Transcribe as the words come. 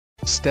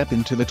Step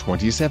into the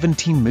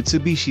 2017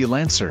 Mitsubishi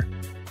Lancer.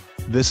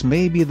 This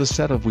may be the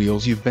set of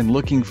wheels you've been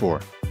looking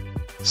for.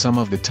 Some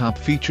of the top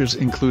features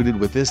included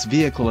with this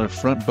vehicle are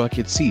front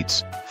bucket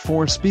seats,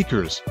 4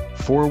 speakers,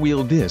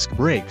 4-wheel disc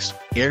brakes,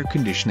 air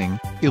conditioning,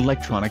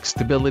 electronic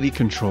stability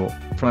control,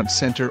 front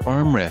center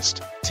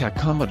armrest,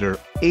 tachometer,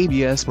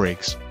 ABS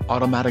brakes,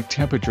 automatic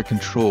temperature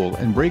control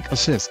and brake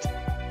assist.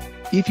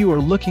 If you are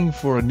looking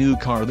for a new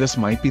car, this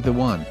might be the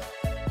one.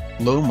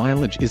 Low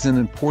mileage is an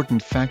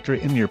important factor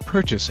in your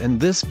purchase, and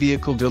this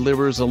vehicle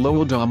delivers a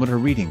low odometer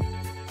reading.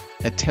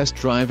 A test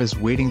drive is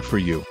waiting for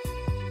you.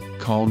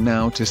 Call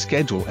now to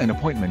schedule an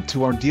appointment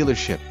to our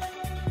dealership.